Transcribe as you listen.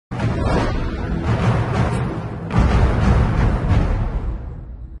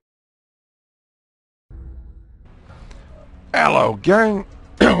Hello, gang.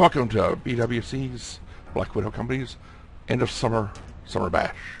 Welcome to BWC's Black Widow Company's end of summer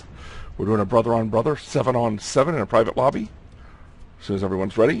bash. We're doing a brother on brother, 7-on-7 in a private lobby. As soon as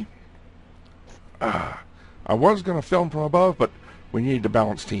everyone's ready. I was gonna film from above, but we need to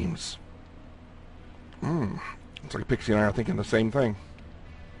balance teams. Looks like Pixie and I are thinking the same thing.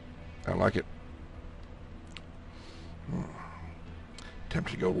 I like it.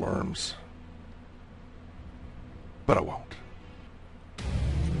 Tempted to go worms, but I won't.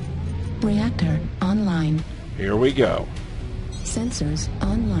 Reactor online. Here we go. Sensors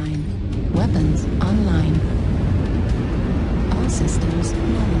online. Weapons online. All systems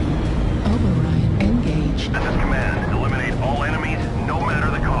nominal. Override engaged. This is command. Eliminate all enemies, no matter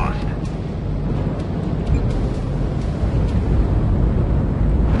the cost.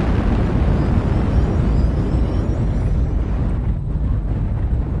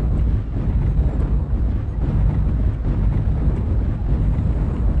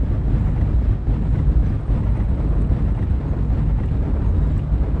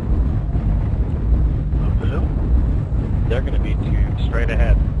 They're going to be two straight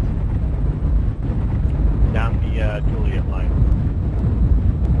ahead. Down the Juliet line.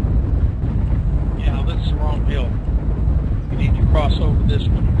 Yeah, that's the wrong hill. You need to cross over this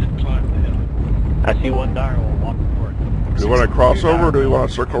one and then climb the hill. I see one dire will walk forward. Do we want to cross over, or do we want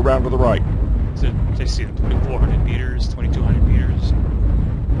to circle around to the right? So they see 2,400 meters, 2,200 meters.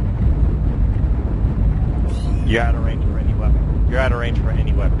 You're out of range for any weapon. You're out of range for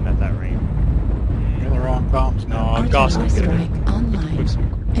any weapon at that range. You're in the wrong bombs now. No, Gauss will get it. Airstrike online.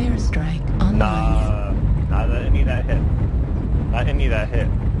 Airstrike online. Not any of that hit. Not any of that hit.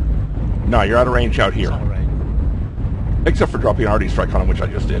 No, you're out of range out It's here. all right. Except for dropping an RD strike on him, which I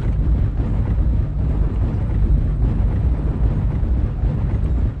just did.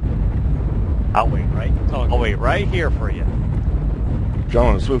 I'll wait I'll wait right here for you.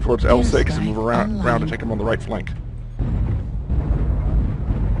 Gentlemen, let's move towards L6 and move around Online. to take him on the right flank.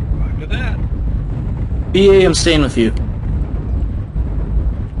 Look at that. BA, I'm staying with you.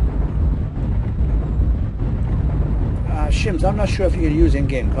 Shims, I'm not sure if you can use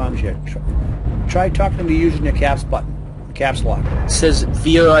in-game comms yet. Try talking to me using the caps button, the caps lock. It says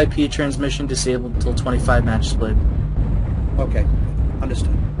VoIP transmission disabled until 25 match split. Okay,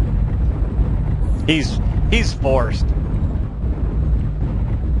 understood. He's forced.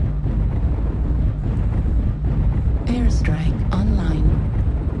 Airstrike online.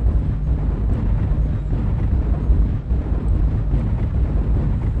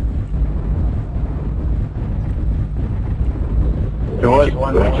 There was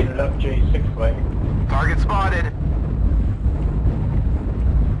one pointed up J6 way. Target spotted.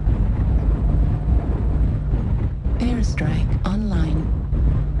 Airstrike online.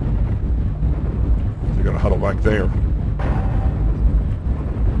 They're going to huddle back there.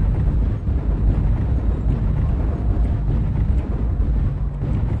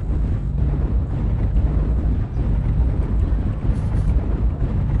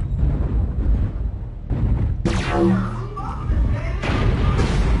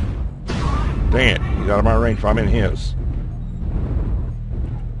 Dang it, he's out of my range if I'm in his.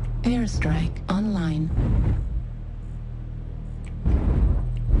 Airstrike online.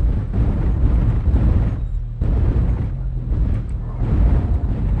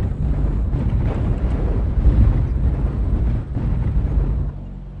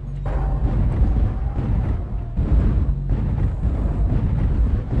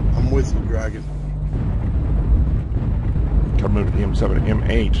 I'm with you, Dragon. Gotta move to the M7 and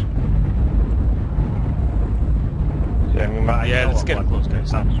M8. Yeah, let's get him close,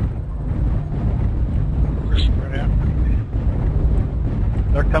 guys. We're spread out.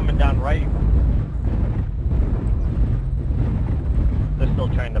 They're coming down right. They're still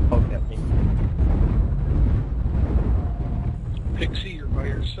trying to poke at me. Pixie, you're by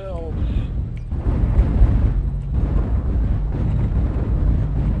yourself.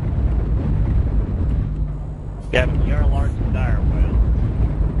 Gavin, you're a large and dire whale.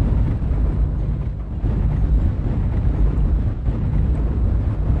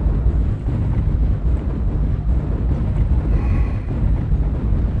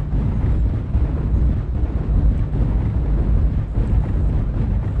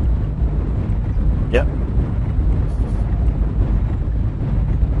 Yep.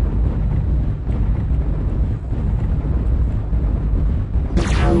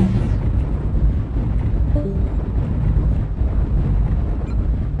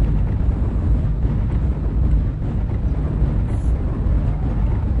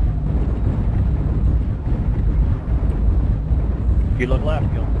 If you look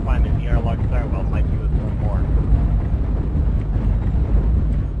left, you'll find an airlock stairwell. Might be with one more.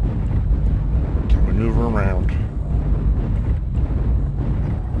 maneuver around.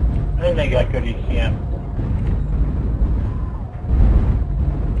 I think they got good ECM.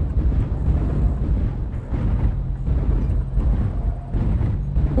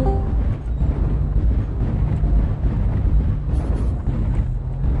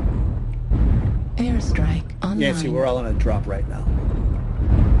 Airstrike online. Nancy, we're all on a drop right now.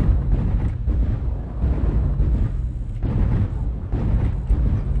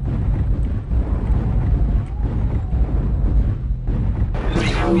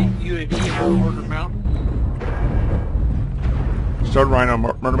 UAV on Murder Mountain. Started right on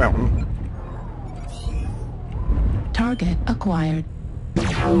Murder Mountain. Target acquired.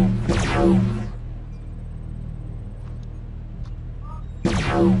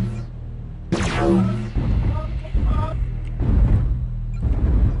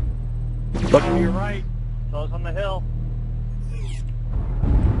 Look to your right. Those on the hill.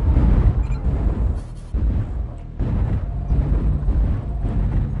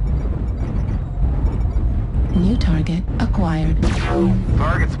 New target acquired.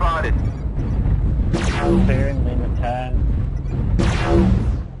 Target spotted. Clearing, lean the 10.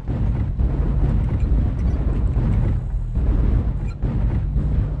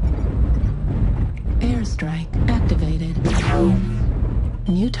 Airstrike activated.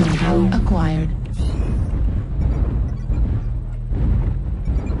 New target acquired.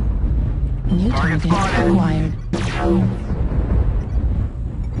 New target acquired.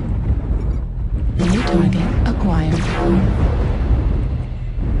 New target acquired.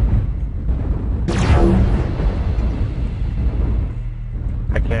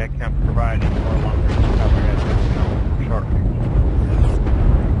 Okay, I can't provide any more long-range cover at this short range.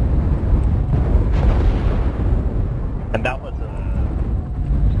 And that was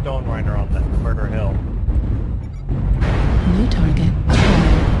a stone rider on the Murder Hill. New target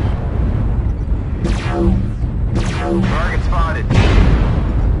acquired. Target spotted.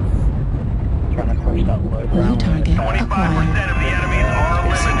 Trying to push that low New ground. target 25% acquired. of the enemies are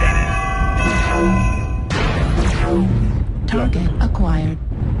eliminated. Target acquired.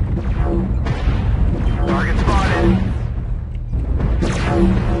 Target spotted.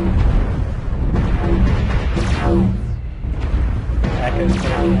 Echo's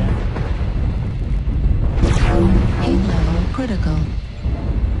pushing in. Heat level critical.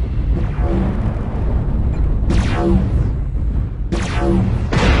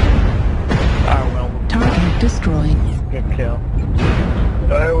 Target destroyed. Good kill.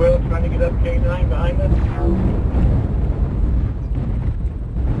 Alright, Will, trying to get up K9 behind us.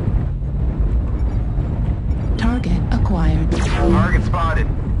 Target acquired. Target spotted.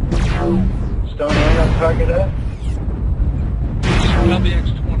 Stone rider, target up.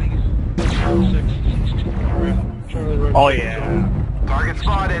 LBX-20s, 6, 16 around. Charlie Road. Oh yeah. Target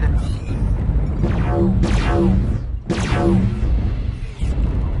spotted.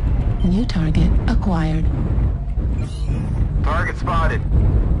 New target acquired. Target spotted.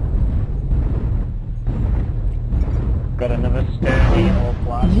 Got another steady old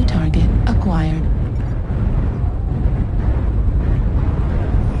flash. New target acquired.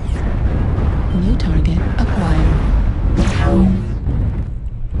 New target acquired.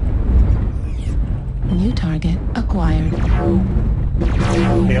 New target acquired.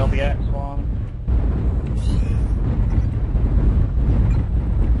 The LBX one.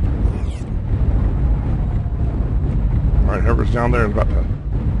 Alright, whoever's down there is about to...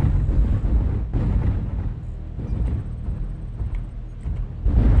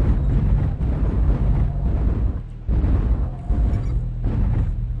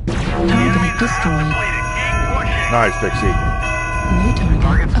 Target destroyed. Completed. Keep pushing. Nice, Pixie. New Target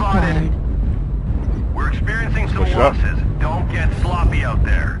target spotted. acquired. We're experiencing some Push it up. losses. Don't get sloppy out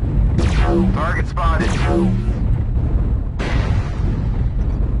there. Target spotted.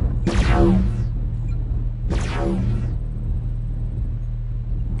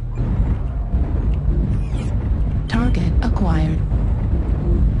 Target acquired.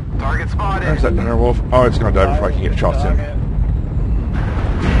 Target spotted. There's that dinner wolf. Oh, it's gonna die before I can get shots in.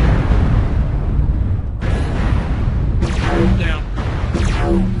 Down.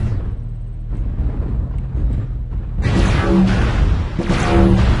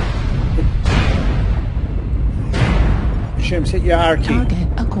 Shims, hit your RT. Target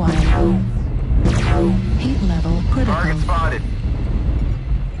acquired. Heat level critical. Target spotted.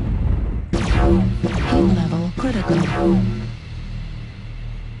 Heat level critical.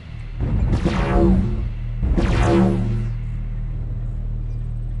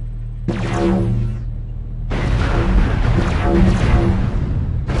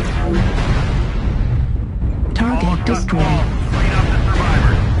 Target destroyed. Clean up the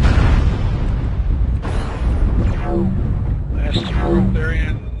survivors. S2 up there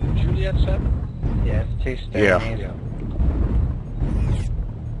in Juliet 7? Yeah, it's too sturdy. Yeah.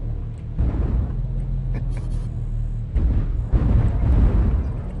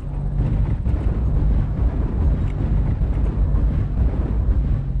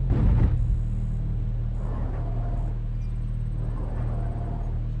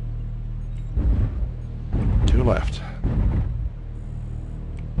 Two left.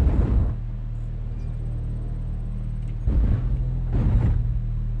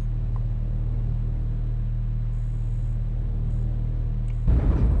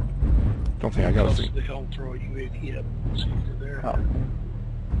 Don't think I got a single. The hell throw a UAV up. See if you're there. Oh.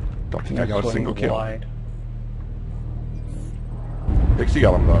 Don't think I got a single kill. Wide. Dixie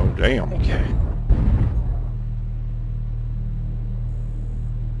got him though. Damn. Okay.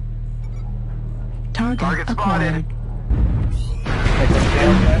 Target acquired.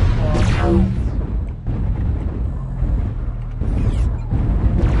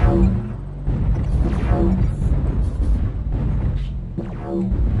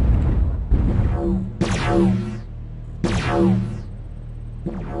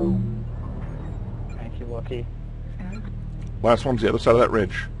 Thank you, Lucky. Last one's the other side of that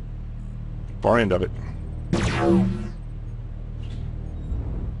ridge. Far end of it.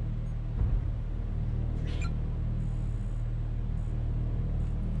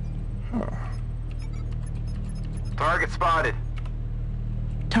 Target spotted.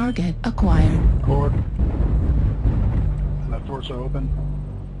 Target acquired. Cord. Left door's open.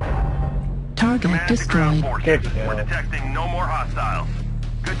 Target Command to ground destroyed. forces. Good to go. We're detecting no more hostiles.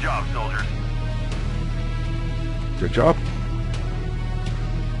 Good job, soldiers. Good job.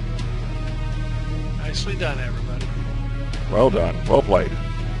 Nicely done, everybody. Well done. Well played.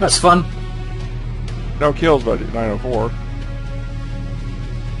 That's fun. No kills, but 904.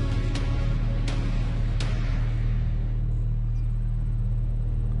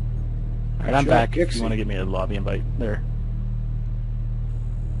 Alright, I'm Sure, back if Dixie. you want to give me a lobby invite there.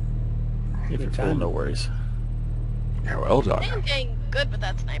 If you're full, no worries. Yeah, well done. I'm getting good with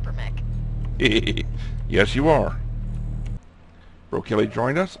that sniper mech. Yes, you are. Bro Kelly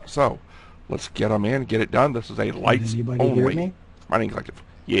joined us, so let's get them in, get it done. This is a lights anybody hear only me? mining collective.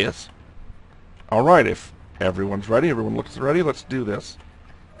 Yes. All right, if everyone's ready, everyone looks ready, let's do this.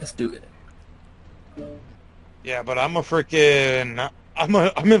 Let's do it. Yeah, but I'm a freaking... I'm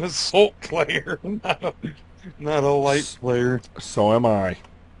an assault player, not a light player. So am I.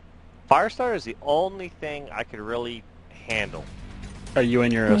 Firestarter is the only thing I could really handle. Are you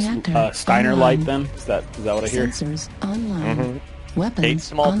in your Reactor Steiner online. light then? Is that what I hear? Sensors online. Mm-hmm. Weapons 8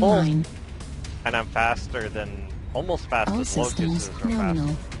 small online. pulls. And I'm faster than... almost fast All as systems Locusts are nominal.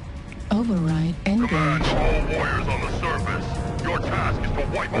 fast. Override engaged. All warriors on the surface. Your task is to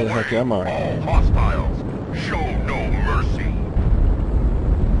wipe Where the away heck am I? all hostiles. Show no mercy.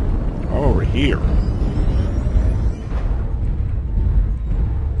 Over here.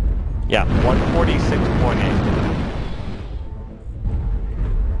 Yeah,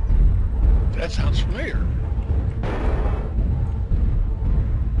 146.8. That sounds familiar.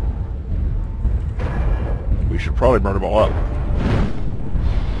 We should probably burn them all up.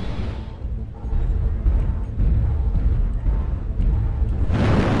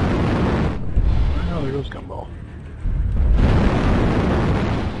 Oh, there goes Gumball.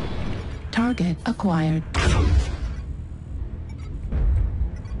 Target acquired.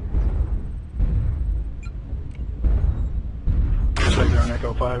 Looks like they're in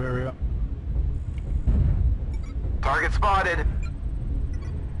Echo 5 area. Target spotted.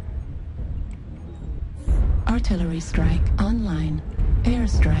 Artillery strike online.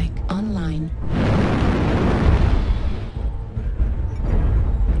 Airstrike online.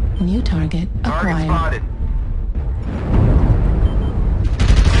 New target Target acquired. spotted.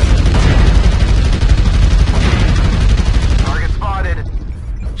 Target spotted.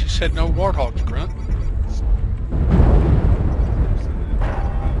 She said no warthogs, Grunt.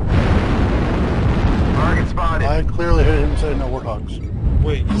 Target spotted. I clearly heard him say no warthogs.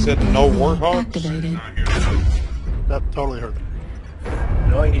 Wait, you said no warthogs? Activated. That totally heard him.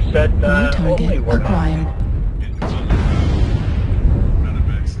 No, he said New target acquired.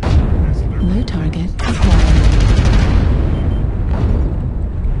 New target acquired.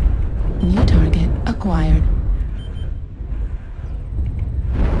 New target acquired.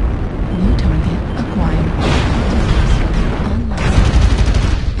 New target acquired. Online.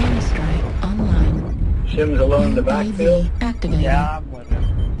 Airstrike online. Shims alone in the backfield. UAV activated. Yeah, I'm with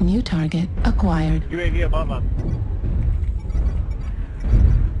him. New target acquired. UAV above us.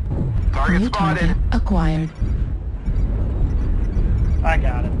 Target New spotted. target acquired. I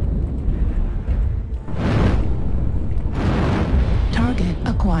got it.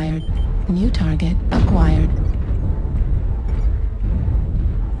 acquired. New target acquired.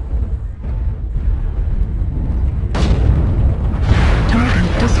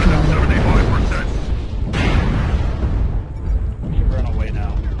 Target destroyed. 75%. We should run away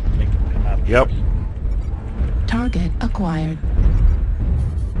now. Make them happen. Yep. Target acquired.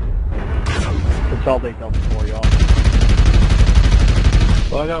 Consolidate them for y'all.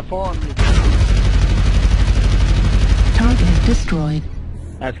 Well, I got 4 on me. Target destroyed.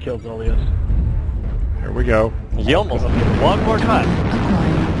 That's killed Zolius. Here we go. You almost did it one more time.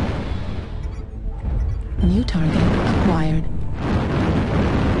 Acquired. New target acquired.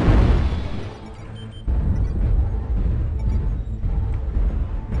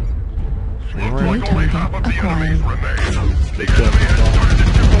 Looks New like only half target of the enemies acquired. remain. The enemy has started to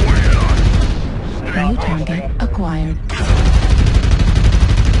chip away at us. New target acquired.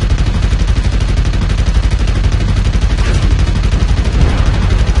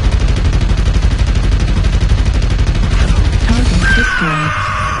 Target destroyed.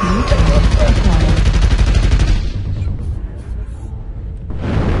 New target acquired.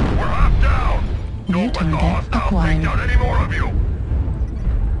 We're half down. New Don't let the target hostiles take acquired. down any more of you.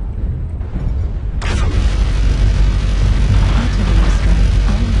 Artillery strike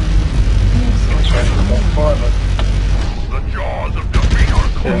online. Airstrike online. The jaws of defeat are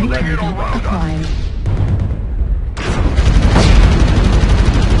New closing in target around us. acquired.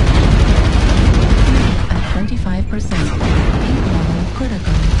 At 25%. Heat level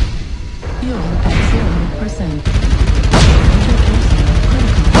critical. Fuel at 0%. Intercursory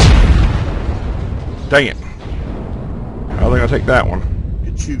critical. Dang it. How are they going to take that one?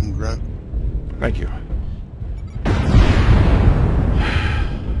 Good shooting, Grunt. Thank you.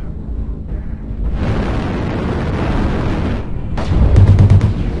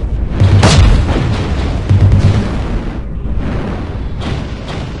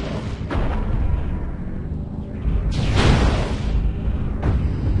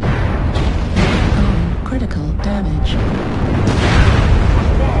 Oh, critical damage.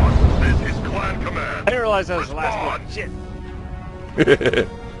 Boss, this is Clan Command. I didn't realize that was the last one. Shit.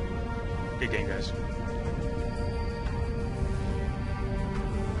 Good game, guys.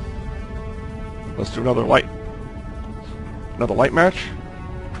 Let's do another light match.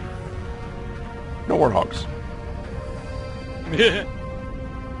 No warthogs.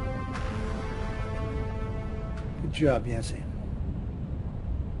 Good job, Yancy.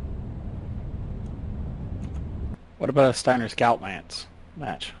 What about a Steiner Scout Lance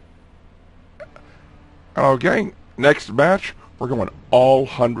match? Hello, gang. Next match, we're going all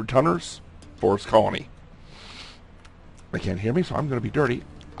 100-tonners, Forest Colony. They can't hear me, so I'm going to be dirty.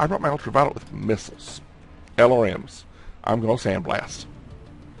 I brought my ultraviolet with missiles. LRMs. I'm going to sandblast.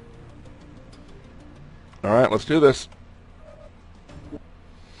 Alright, let's do this.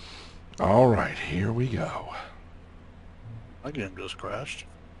 Alright, here we go. My game just crashed.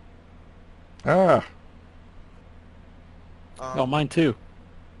 Ah, Oh, mine too.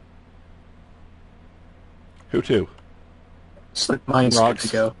 who to? Mine's good Rocks.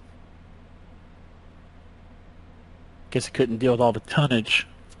 to go. Guess I couldn't deal with all the tonnage.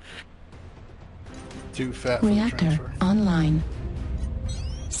 Too fat for the Reactor transfer. online.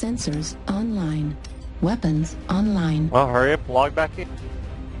 Sensors online. Weapons online. Well, hurry up, log back in.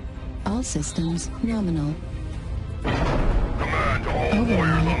 All systems nominal. Command to all Override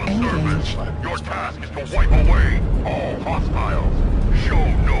warriors on the engaged. surface. Your task is to wipe away all hostiles. Show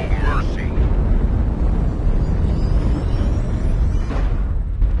no mercy.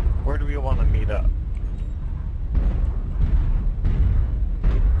 Where do we want to meet up?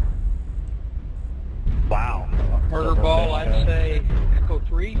 Wow. Murder ball, I'd say Echo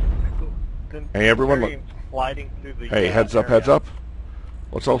 3. Hey, everyone, look. Sliding through the, Hey, heads up, area. heads up.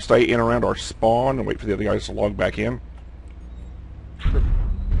 Let's all stay in around our spawn and wait for the other guys to log back in.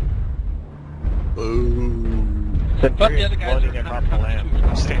 Boom. But the other guys Loading are across the kind land.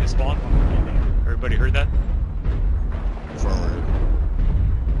 of Stay in spawn. Everybody heard that? Affirmative.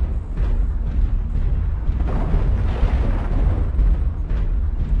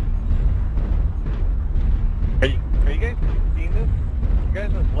 Are you guys seeing this? You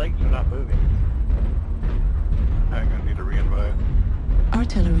guys' legs are not moving. I'm gonna need a reinvite.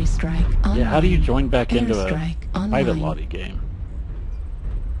 Artillery strike online. Yeah, how do you join back into a Airstrike private online. lobby game?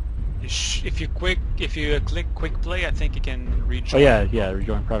 If you click quick play, I think you can rejoin. Oh yeah,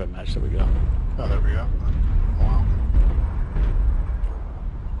 rejoin private match. There we go. Oh, there we go. Wow.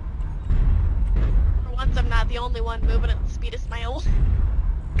 For once, I'm not the only one moving at the speed of snail.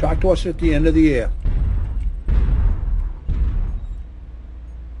 Talk to us at the end of the year.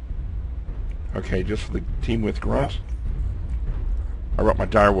 Okay, just for the team with Grunt. I brought my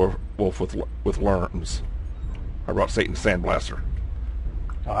dire wolf with worms. I brought Satan's sandblaster.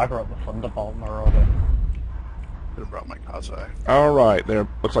 Oh, I brought the Thunderbolt Marauder. Could have brought my Kazai. All right, there.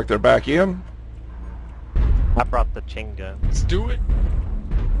 Looks like they're back in. I brought the Chinga. Let's do it.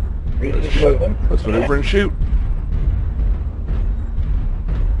 Let's maneuver and shoot.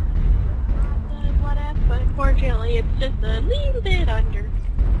 Whatever, but unfortunately it's just a little bit under.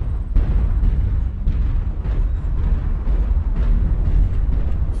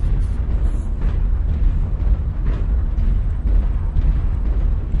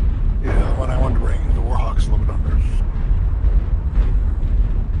 Yeah, when I wanted to bring the Warhawks a little bit under.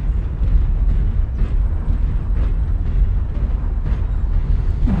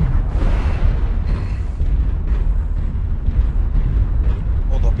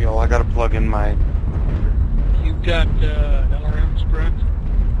 Hold up, y'all. I gotta plug in my... You've got LRMs, correct?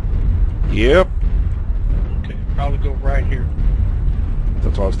 Yep. Okay, probably go right here.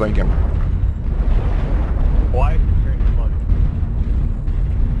 That's what I was thinking. Why is the train flooding?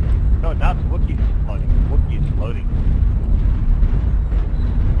 No, not Wookiee's flooding. Wookiee's floating.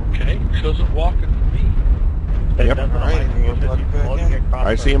 Okay, shows it walking for me. It Yep. doesn't Right, like you it's just plug it back floating in. across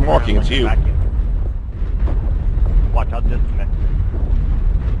I the see him walking, ground it's like a you. vacuum. Watch, I'll disconnect.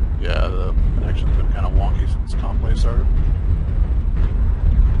 Yeah, the connection's been kind of wonky since comp play started.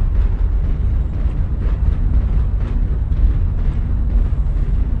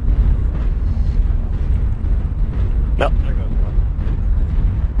 No, there goes one.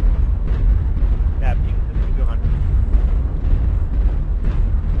 Yeah, ping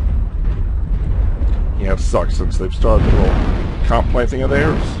 5200. Yeah, it sucks since they've started the little comp play thing of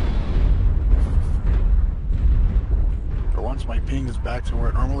theirs. For once, my ping is back to where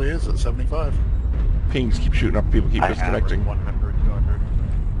it normally is at 75. Pings keep shooting up. People keep I disconnecting. average 100, 200.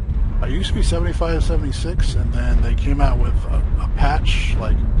 I used to be 75, 76, and then they came out with a patch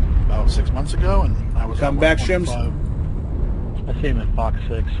like about 6 months ago, and I was Come at back, Shims. 125. I see him at Fox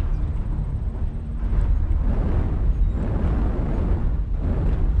 6.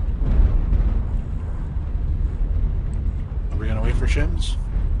 Are we gonna wait for Shims?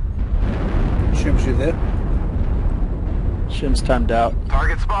 Shims, you there? Shim's timed out.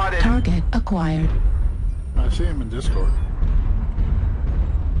 Target spotted. Target acquired. I see him in Discord.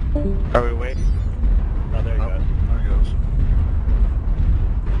 Are we waiting? Oh, there he Oh, goes. there he goes.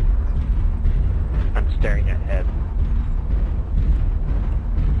 I'm staring ahead.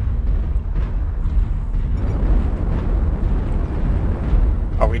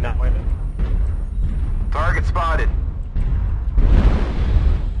 Are we not waiting? Target spotted.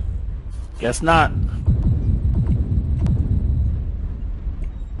 Guess not.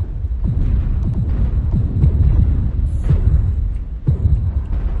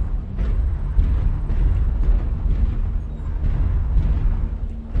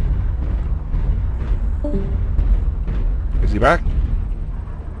 Is he back?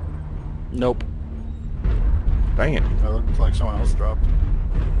 Nope. Dang it. That looks like someone else dropped.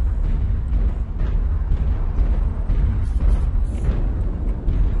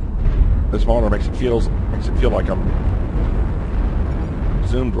 This monitor makes it feel like I'm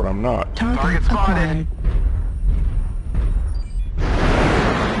zoomed when I'm not. Target acquired. New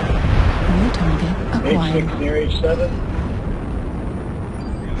target acquired. H6 near H7.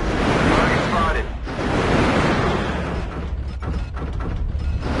 Target spotted.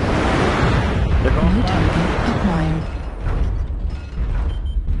 New target acquired.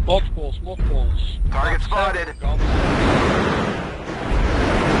 Multiples. Target spotted.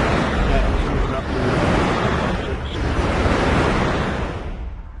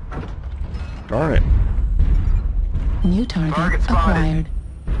 Darn it. New target Target spotted.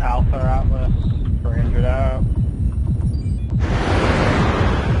 acquired. Alpha Atlas, 400 out.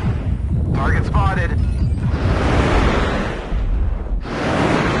 Target spotted.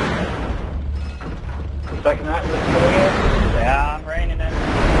 Second Atlas coming in. Yeah, I'm raining it.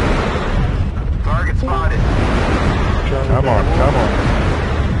 Target spotted. Come on.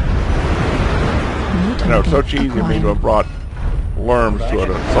 New I target know, it's so cheesy of me to acquired. have brought worms to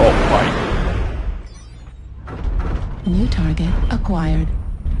an assault fight. New target acquired.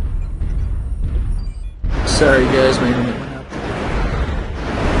 Sorry guys, my internet went out.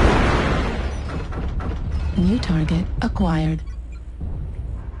 New target acquired.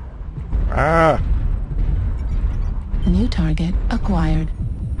 Ah, New target acquired.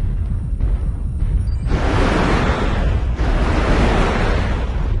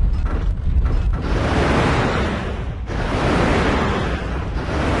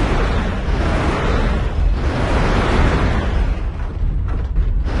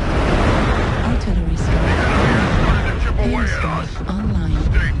 Artillery strike. Chip away at us. Airstrike online.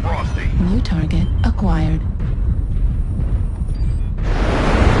 Frosty. New target acquired.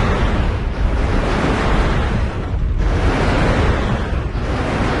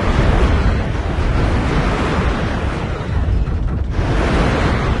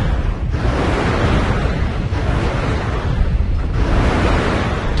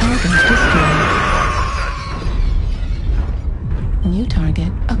 Target destroyed. New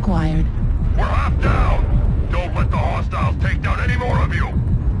target acquired. We're half down. Don't let the hostiles take down any more of you.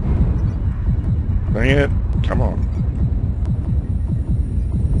 Dang it. Come on.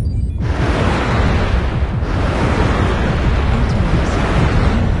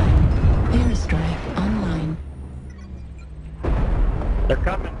 Airstrike online. They're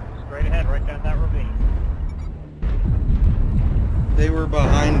coming straight ahead, right down that ravine. They were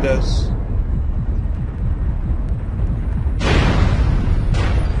behind us.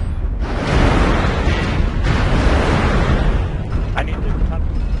 I need to touch.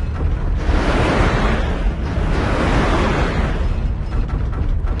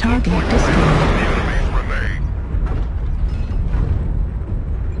 Target destroyed. The enemies remain.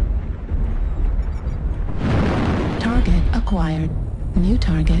 Target acquired. New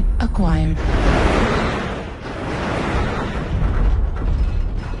target acquired.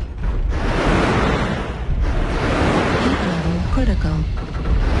 Heat level critical.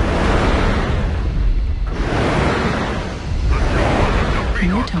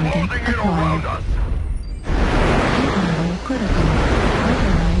 New target acquired. Heat level critical.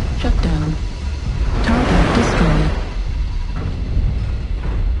 Override shutdown. Target destroyed.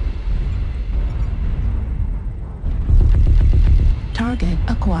 Target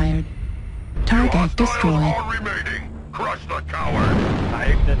acquired. Target destroyed. All remaining. Crush the coward.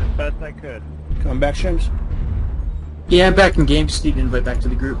 I did as best I could. Coming back, Shims? Yeah, I'm back in game. Just need to invite back to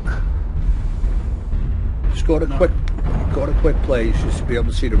the group. Just go to quick play. You should be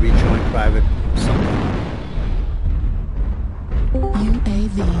able to see the rejoin private something.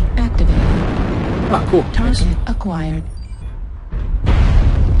 UAV activated. Ah, cool. Target acquired.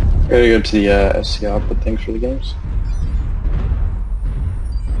 Gotta go to the SC output things for the games.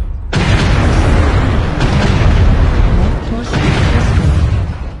 Left torso destroyed.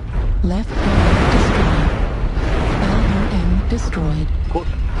 Left arm destroyed. LRM destroyed.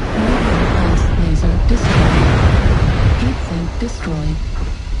 Medium pulse laser destroyed. Heatsink destroyed.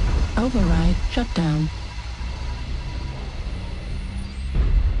 Override shutdown.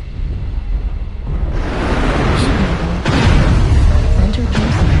 Center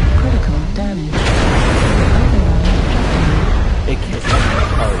torso critical damage. Override shutdown. Big hit.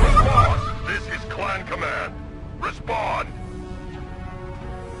 Boss, this is Clan Command. Respond.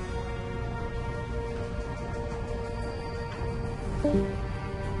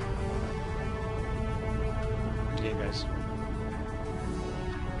 Yeah, guys.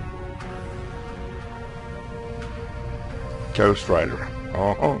 Ghost Rider.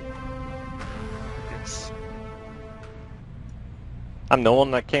 I'm the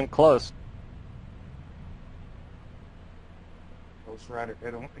one that came close. Ghost Rider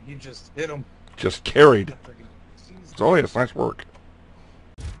hit him. He just hit him. Just carried. It's always nice work.